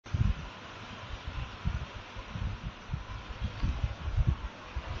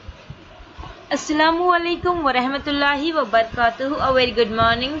Assalamu alaikum wa rahmatullahi wa barakatuhu. A very good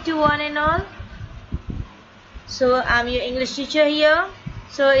morning to one and all. So I'm your English teacher here.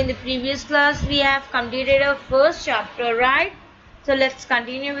 So in the previous class we have completed our first chapter, right? So let's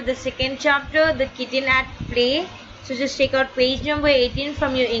continue with the second chapter, the kitten at play. So just take out page number 18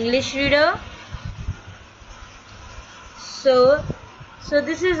 from your English reader. So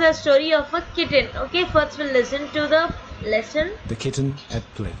this is a story of a kitten. Okay, first we'll listen to the lesson. The kitten at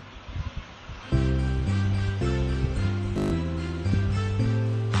play.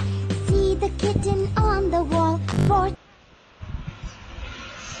 See the kitten on the wall.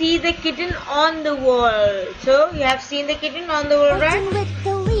 See the kitten on the wall. So you have seen the kitten on the wall, right? With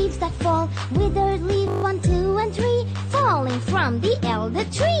the leaves that fall, withered leaf 1, 2, and 3, falling from the elder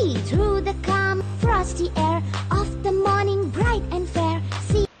tree through the calm, frosty air of the morning, bright and fair.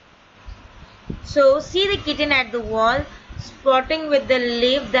 See the kitten at the wall, spotting with the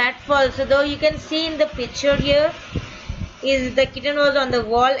leaf that falls. So though you can see in the picture here, is the kitten was on the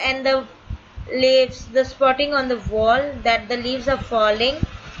wall and the leaves, the spotting on the wall that the leaves are falling.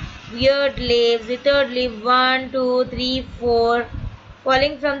 Weird leaves, withered leaf 1, 2, 3, 4,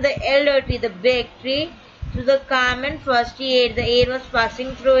 falling from the elder tree, the big tree, to the calm and frosty air. The air was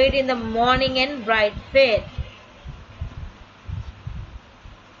passing through it in the morning and bright fair.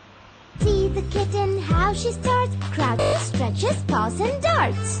 See the kitten how she starts, crouches, stretches, paws and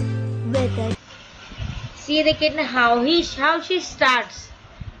darts. See the kitten how she starts,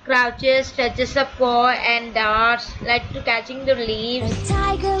 crouches, stretches a paw and darts like to catching the leaves. The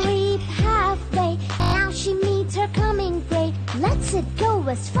tiger leap halfway, now she meets her coming prey. Lets it go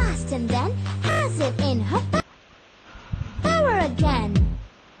as fast and then has it in her power again.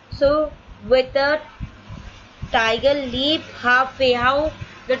 So with the tiger leap halfway, how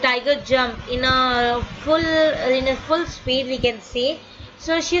the tiger jumped in a full speed, we can say.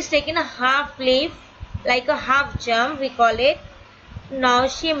 So she's taken a half leap, like a half jump we call it. Now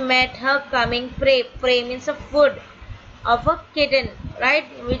she met her coming prey. Prey means a food of a kitten, right,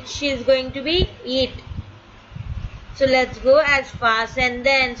 which she is going to be eat. So let's go as fast, and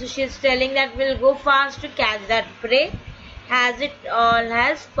then so she's telling that we'll go fast to catch that prey, as it all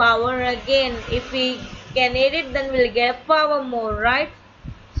has power again. If we can eat it, then we'll get power more, right?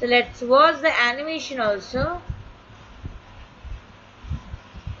 So let's watch the animation also.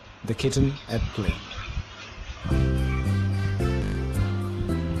 The kitten at play.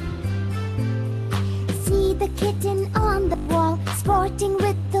 See the kitten on the wall, sporting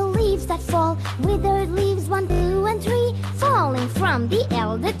with the leaves that fall. Withered leaves 1, 2, and 3, falling from the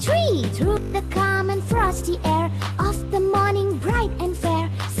elder tree through the calm and frosty air of the morning, bright and fair.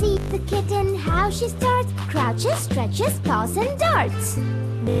 See the kitten how she starts, crouches, stretches, paws and darts.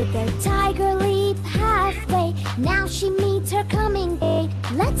 With a tiger leap halfway, now she meets her coming prey.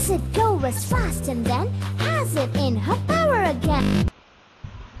 Lets it go as fast and then has it in her power again.